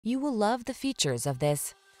You will love the features of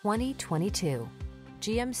this 2022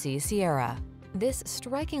 GMC Sierra. This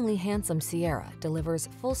strikingly handsome Sierra delivers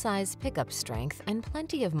full-size pickup strength and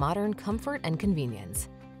plenty of modern comfort and convenience.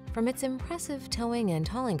 From its impressive towing and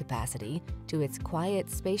hauling capacity to its quiet,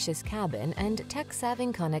 spacious cabin and tech-savvy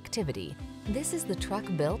connectivity, this is the truck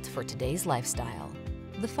built for today's lifestyle.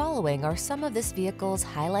 The following are some of this vehicle's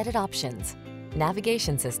highlighted options: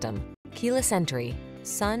 navigation system, keyless entry,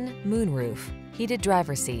 sun, moonroof, heated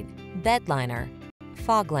driver's seat, bed liner,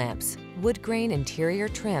 fog lamps, wood grain interior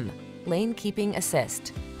trim, lane keeping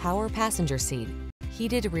assist, power passenger seat,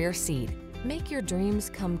 heated rear seat. Make your dreams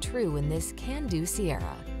come true in this can-do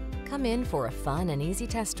Sierra. Come in for a fun and easy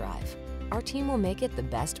test drive. Our team will make it the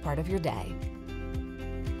best part of your day.